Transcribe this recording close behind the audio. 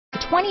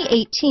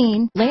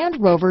2018 Land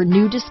Rover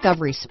New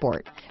Discovery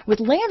Sport. With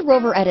Land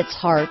Rover at its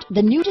heart,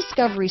 the New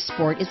Discovery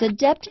Sport is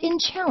adept in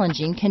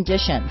challenging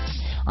conditions.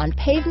 On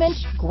pavement,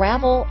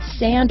 gravel,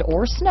 sand,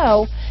 or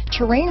snow,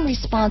 terrain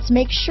response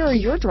makes sure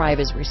your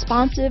drive is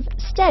responsive,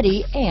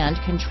 steady, and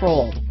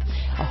controlled.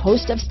 A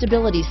host of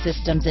stability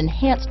systems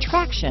enhance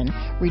traction,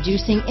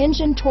 reducing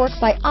engine torque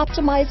by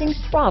optimizing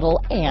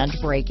throttle and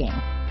braking.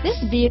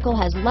 This vehicle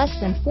has less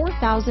than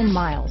 4,000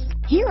 miles.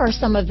 Here are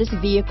some of this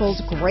vehicle's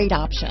great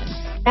options: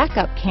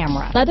 backup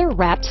camera,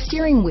 leather-wrapped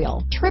steering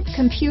wheel, trip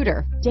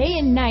computer, day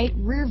and night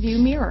rear view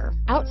mirror,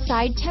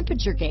 outside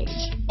temperature gauge,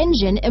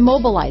 engine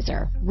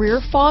immobilizer, rear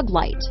fog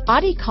light,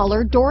 body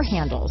color door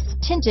handles,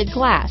 tinted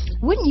glass.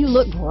 Wouldn't you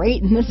look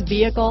great in this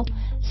vehicle?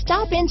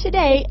 Stop in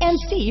today and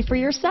see for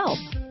yourself.